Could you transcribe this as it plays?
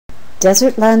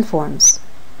Desert landforms.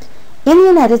 In the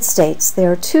United States,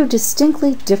 there are two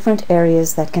distinctly different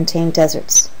areas that contain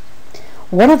deserts.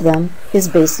 One of them is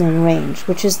basin and range,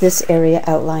 which is this area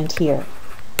outlined here.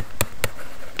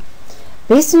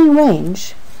 Basin and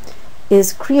range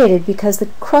is created because the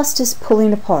crust is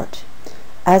pulling apart.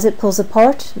 As it pulls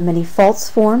apart, many faults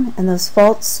form, and those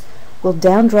faults will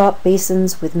downdrop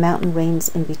basins with mountain ranges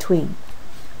in between.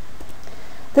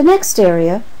 The next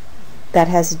area that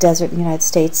has a desert in the United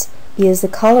States is the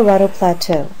Colorado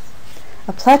Plateau.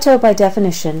 A plateau, by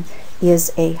definition,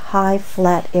 is a high,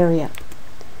 flat area.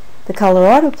 The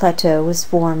Colorado Plateau was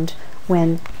formed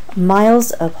when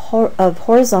miles of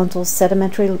horizontal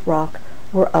sedimentary rock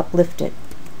were uplifted.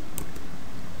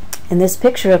 In this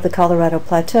picture of the Colorado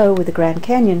Plateau with the Grand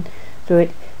Canyon through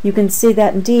it, you can see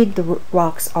that indeed the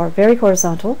rocks are very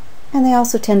horizontal, and they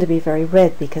also tend to be very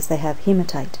red because they have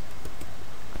hematite.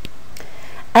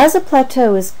 As a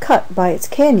plateau is cut by its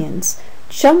canyons,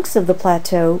 chunks of the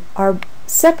plateau are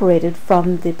separated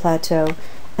from the plateau,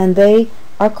 and they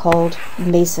are called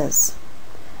mesas.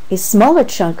 A smaller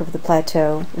chunk of the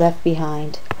plateau left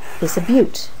behind is a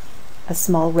butte, a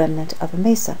small remnant of a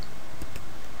mesa.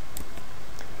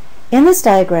 In this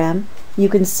diagram, you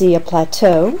can see a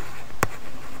plateau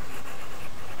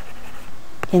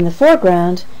in the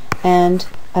foreground and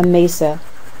a mesa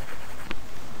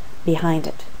behind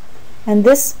it. And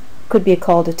this could be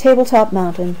called a tabletop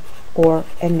mountain or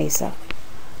a mesa.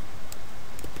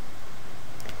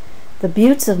 The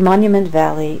buttes of Monument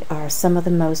Valley are some of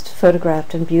the most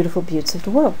photographed and beautiful buttes of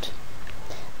the world.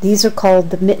 These are called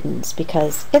the mittens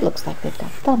because it looks like they've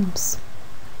got thumbs.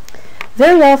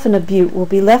 Very often a butte will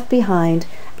be left behind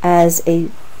as a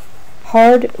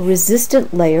hard,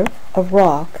 resistant layer of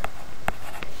rock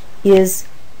is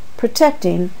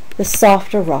protecting the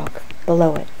softer rock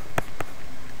below it.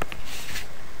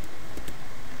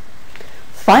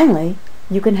 Finally,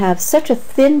 you can have such a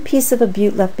thin piece of a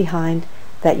butte left behind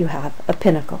that you have a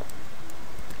pinnacle.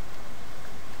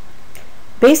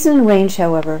 Basin and range,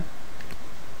 however,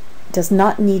 does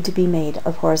not need to be made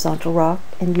of horizontal rock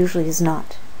and usually is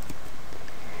not.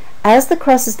 As the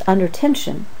crust is under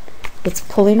tension, it's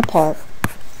pulling apart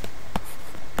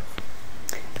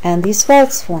and these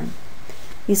faults form.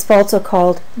 These faults are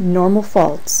called normal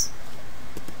faults.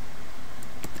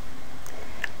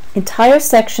 Entire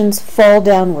sections fall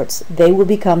downwards. They will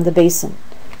become the basin.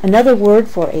 Another word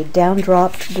for a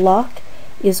downdropped block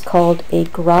is called a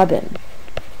graben.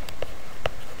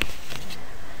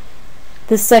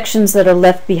 The sections that are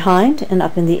left behind and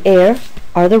up in the air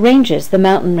are the ranges, the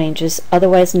mountain ranges,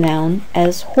 otherwise known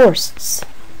as horsts.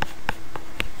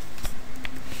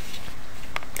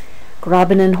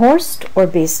 Graben and horst, or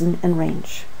basin and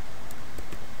range.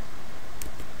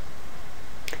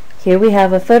 Here we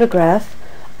have a photograph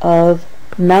of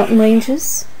mountain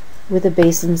ranges with the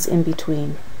basins in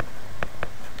between.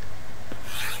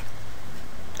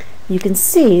 You can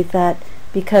see that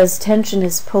because tension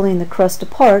is pulling the crust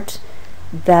apart,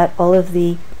 that all of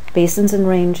the basins and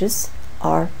ranges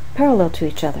are parallel to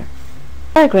each other.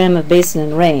 Diagram of basin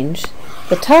and range.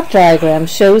 The top diagram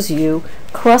shows you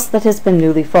crust that has been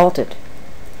newly faulted.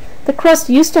 The crust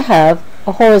used to have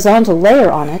a horizontal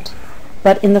layer on it,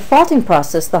 but in the faulting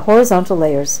process the horizontal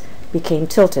layers became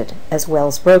tilted as well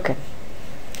as broken.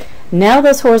 Now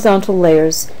those horizontal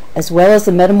layers, as well as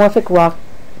the metamorphic rock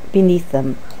beneath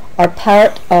them, are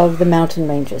part of the mountain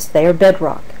ranges. They are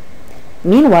bedrock.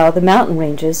 Meanwhile, the mountain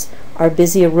ranges are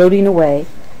busy eroding away,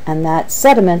 and that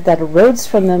sediment that erodes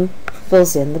from them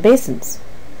fills in the basins.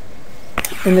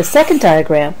 In the second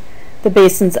diagram, the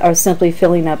basins are simply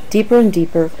filling up deeper and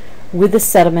deeper with the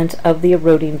sediment of the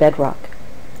eroding bedrock.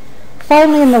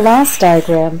 Finally, in the last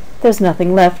diagram, there's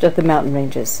nothing left of the mountain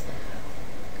ranges.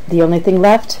 The only thing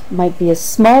left might be a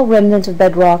small remnant of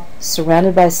bedrock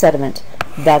surrounded by sediment.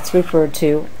 That's referred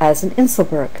to as an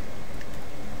inselberg.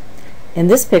 In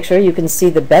this picture, you can see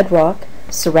the bedrock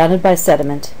surrounded by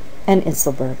sediment and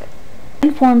inselberg.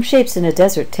 Landform shapes in a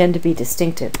desert tend to be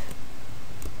distinctive.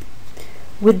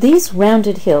 Would these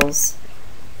rounded hills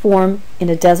form in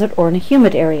a desert or in a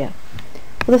humid area?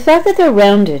 Well, the fact that they're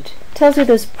rounded tells you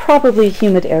there's probably a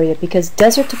humid area because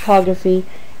desert topography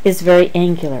is very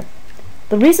angular.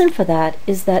 The reason for that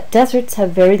is that deserts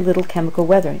have very little chemical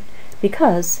weathering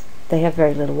because they have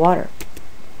very little water.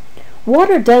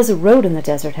 Water does erode in the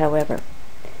desert, however.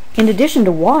 In addition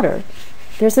to water,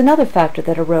 there's another factor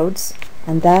that erodes,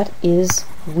 and that is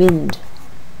wind.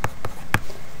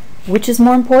 Which is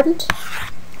more important?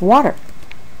 Water.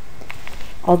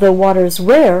 Although water is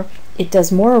rare, it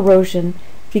does more erosion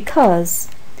because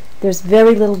there's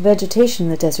very little vegetation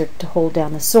in the desert to hold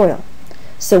down the soil.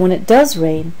 So when it does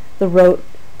rain,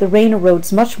 the the rain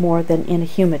erodes much more than in a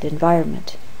humid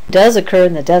environment. It does occur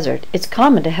in the desert. It's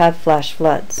common to have flash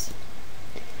floods.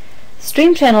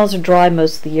 Stream channels are dry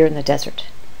most of the year in the desert.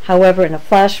 However, in a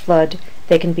flash flood,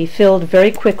 they can be filled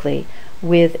very quickly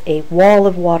with a wall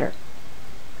of water.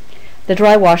 The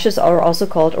dry washes are also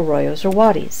called arroyos or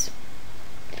wadis.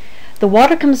 The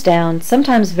water comes down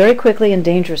sometimes very quickly and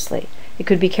dangerously. It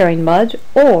could be carrying mud,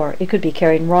 or it could be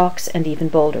carrying rocks and even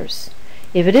boulders.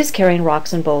 If it is carrying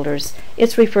rocks and boulders,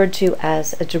 it's referred to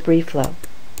as a debris flow.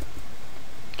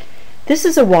 This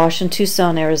is a wash in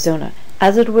Tucson, Arizona,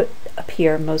 as it would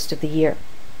appear most of the year.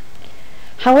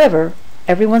 However,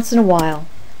 every once in a while,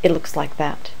 it looks like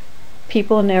that.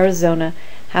 People in Arizona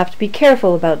have to be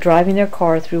careful about driving their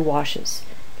car through washes,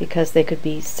 because they could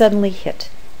be suddenly hit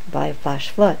by a flash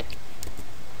flood.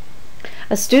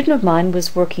 A student of mine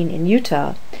was working in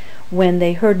Utah when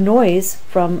they heard noise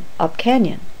from up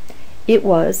canyon. It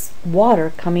was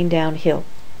water coming downhill.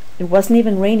 It wasn't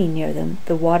even raining near them.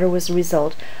 The water was a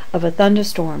result of a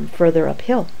thunderstorm further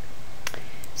uphill.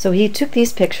 So he took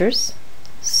these pictures.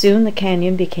 Soon the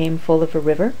canyon became full of a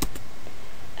river,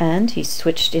 and he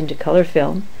switched into color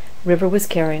film. The river was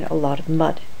carrying a lot of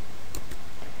mud.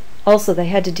 Also, they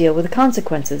had to deal with the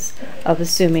consequences of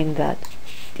assuming that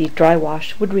the dry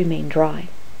wash would remain dry.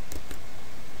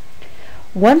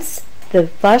 Once the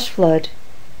flash flood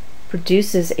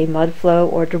produces a mud flow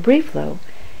or debris flow,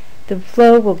 the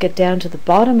flow will get down to the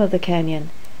bottom of the canyon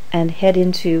and head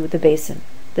into the basin.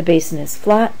 The basin is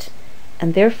flat,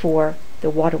 and therefore the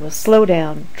water will slow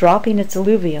down, dropping its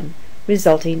alluvium,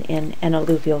 resulting in an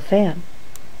alluvial fan.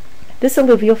 This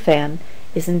alluvial fan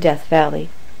is in Death Valley,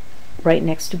 right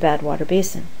next to Badwater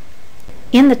Basin.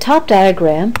 In the top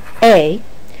diagram, A,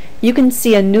 you can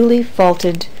see a newly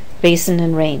faulted basin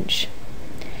and range.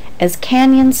 As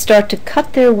canyons start to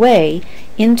cut their way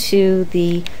into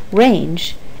the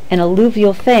range, an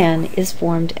alluvial fan is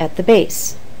formed at the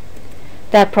base.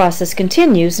 That process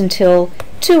continues until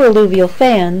two alluvial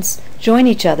fans join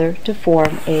each other to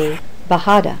form a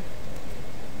bajada.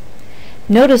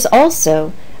 Notice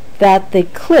also that the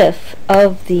cliff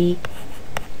of the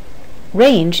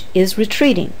range is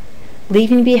retreating,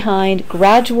 leaving behind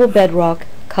gradual bedrock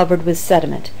covered with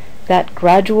sediment. That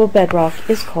gradual bedrock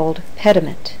is called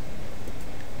pediment.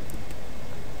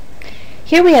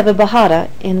 Here we have a bajada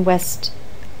in West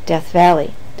Death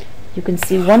Valley. You can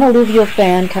see one alluvial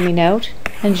fan coming out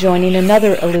and joining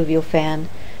another alluvial fan,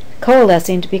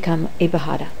 coalescing to become a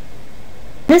bajada. In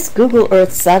this Google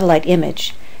Earth satellite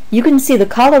image, you can see the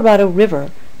Colorado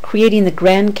River creating the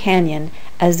Grand Canyon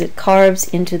as it carves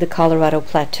into the Colorado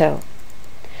Plateau.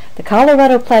 The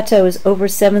Colorado Plateau is over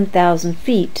 7,000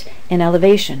 feet in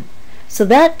elevation, so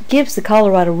that gives the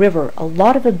Colorado River a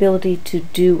lot of ability to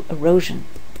do erosion.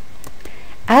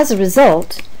 As a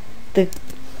result, the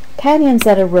canyons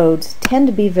that erode tend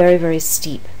to be very, very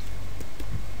steep.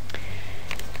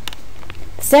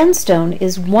 Sandstone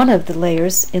is one of the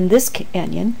layers in this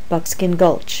canyon, Buckskin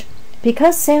Gulch.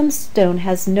 Because sandstone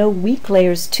has no weak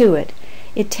layers to it,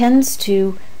 it tends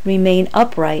to remain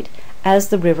upright as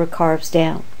the river carves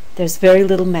down. There's very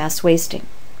little mass wasting.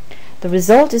 The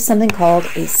result is something called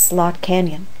a slot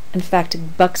canyon. In fact,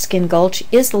 Buckskin Gulch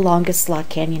is the longest slot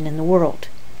canyon in the world.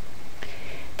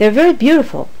 They're very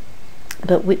beautiful,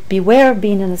 but beware of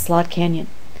being in a slot canyon.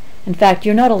 In fact,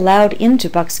 you're not allowed into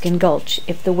Buckskin Gulch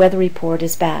if the weather report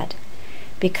is bad,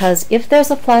 because if there's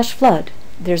a flash flood,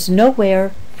 there's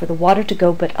nowhere for the water to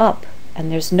go but up,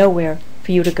 and there's nowhere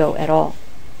for you to go at all.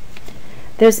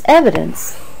 There's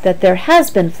evidence that there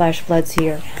has been flash floods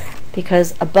here,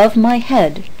 because above my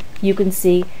head you can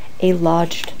see a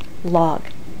lodged log.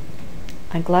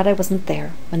 I'm glad I wasn't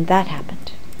there when that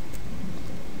happened.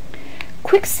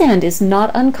 Quicksand is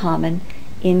not uncommon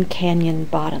in canyon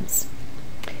bottoms.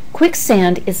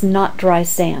 Quicksand is not dry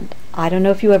sand. I don't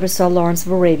know if you ever saw Lawrence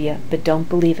of Arabia, but don't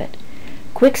believe it.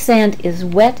 Quicksand is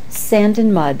wet sand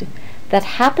and mud that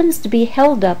happens to be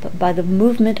held up by the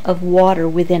movement of water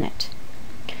within it.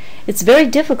 It's very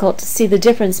difficult to see the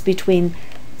difference between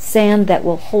sand that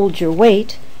will hold your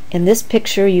weight. In this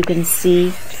picture you can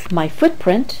see my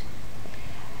footprint.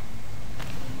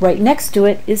 Right next to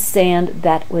it is sand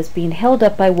that was being held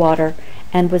up by water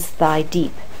and was thigh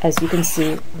deep, as you can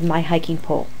see with my hiking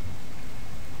pole.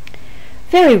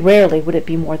 Very rarely would it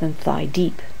be more than thigh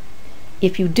deep.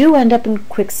 If you do end up in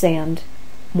quicksand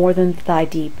more than thigh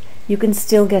deep, you can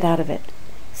still get out of it.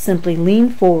 Simply lean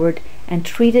forward and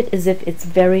treat it as if it's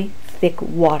very thick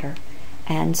water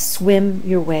and swim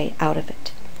your way out of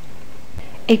it.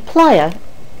 A playa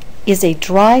is a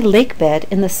dry lake bed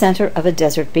in the center of a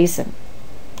desert basin.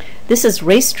 This is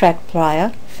Racetrack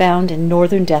Playa, found in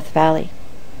northern Death Valley.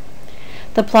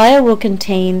 The playa will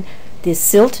contain the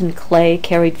silt and clay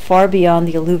carried far beyond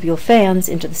the alluvial fans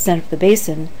into the center of the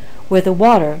basin, where the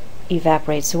water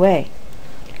evaporates away.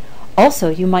 Also,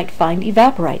 you might find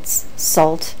evaporites,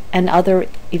 salt, and other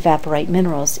evaporite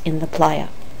minerals in the playa.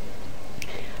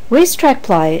 Racetrack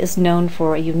Playa is known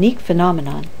for a unique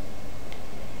phenomenon.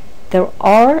 There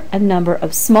are a number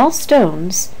of small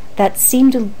stones that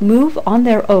seem to move on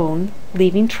their own,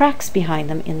 leaving tracks behind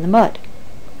them in the mud.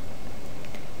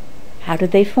 How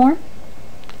did they form?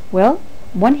 Well,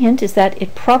 one hint is that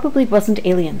it probably wasn't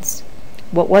aliens.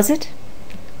 What was it?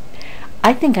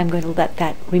 I think I'm going to let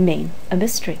that remain a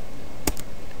mystery.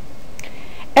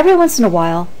 Every once in a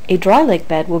while, a dry lake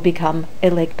bed will become a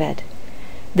lake bed.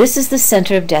 This is the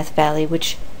center of Death Valley,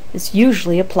 which is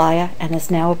usually a playa and is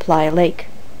now a playa lake.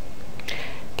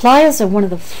 Playas are one of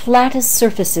the flattest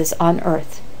surfaces on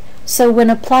Earth, so when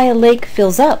a playa lake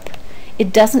fills up,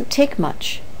 it doesn't take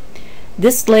much.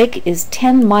 This lake is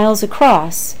 10 miles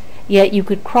across, yet you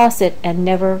could cross it and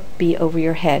never be over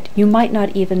your head. You might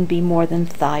not even be more than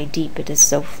thigh deep. It is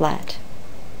so flat.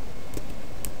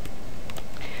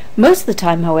 Most of the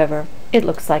time, however, it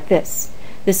looks like this.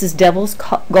 This is Devil's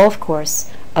Golf Course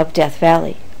of Death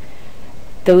Valley.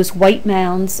 Those white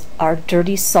mounds are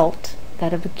dirty salt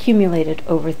that have accumulated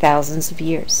over thousands of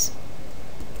years.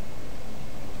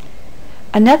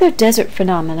 Another desert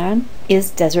phenomenon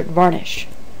is desert varnish.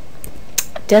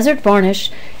 Desert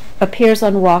varnish appears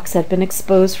on rocks that have been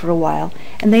exposed for a while,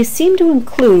 and they seem to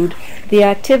include the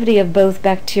activity of both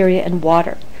bacteria and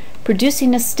water,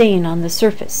 producing a stain on the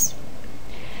surface.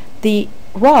 The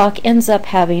rock ends up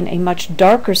having a much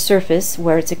darker surface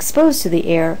where it's exposed to the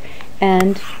air,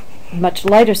 and a much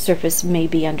lighter surface may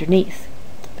be underneath.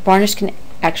 The varnish can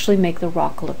actually make the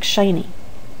rock look shiny.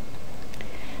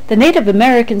 The Native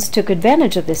Americans took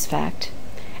advantage of this fact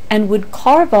and would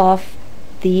carve off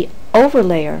the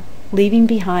overlayer, leaving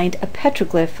behind a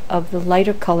petroglyph of the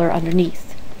lighter color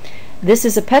underneath. This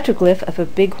is a petroglyph of a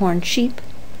bighorn sheep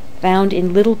found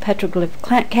in Little Petroglyph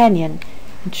Canyon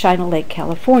in China Lake,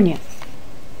 California.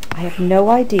 I have no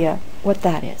idea what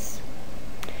that is.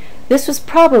 This was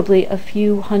probably a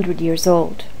few hundred years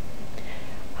old.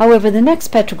 However, the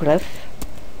next petroglyph,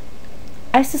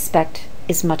 I suspect,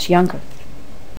 is much younger.